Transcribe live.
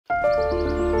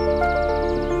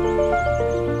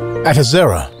At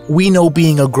Hazera, we know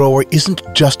being a grower isn't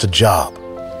just a job.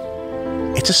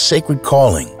 It's a sacred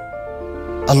calling,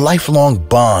 a lifelong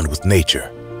bond with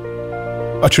nature,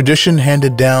 a tradition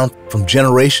handed down from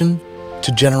generation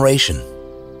to generation.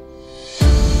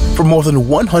 For more than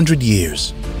 100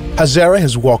 years, Hazera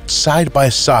has walked side by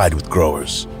side with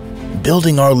growers,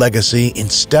 building our legacy in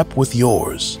step with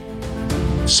yours,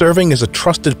 serving as a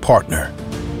trusted partner,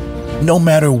 no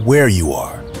matter where you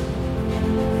are.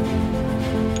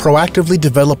 Proactively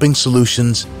developing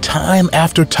solutions time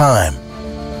after time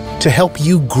to help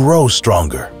you grow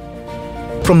stronger.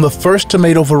 From the first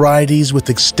tomato varieties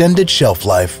with extended shelf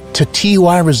life to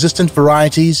TY-resistant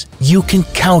varieties you can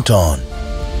count on.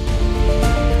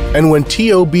 And when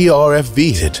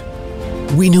ToBRFV hit,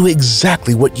 we knew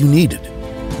exactly what you needed.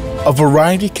 A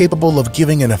variety capable of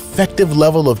giving an effective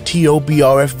level of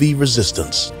ToBRFV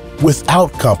resistance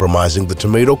without compromising the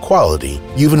tomato quality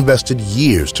you've invested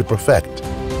years to perfect.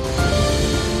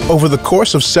 Over the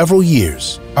course of several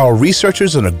years, our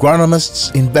researchers and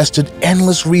agronomists invested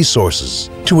endless resources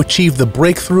to achieve the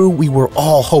breakthrough we were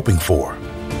all hoping for.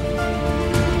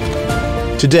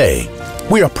 Today,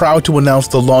 we are proud to announce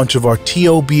the launch of our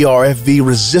ToBRFV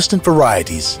resistant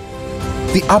varieties,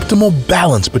 the optimal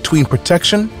balance between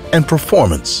protection and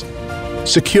performance,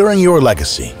 securing your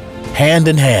legacy hand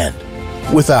in hand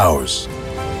with ours.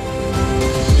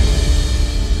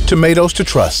 Tomatoes to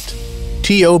trust.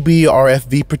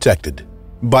 ToBRFV protected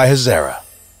by Hazera.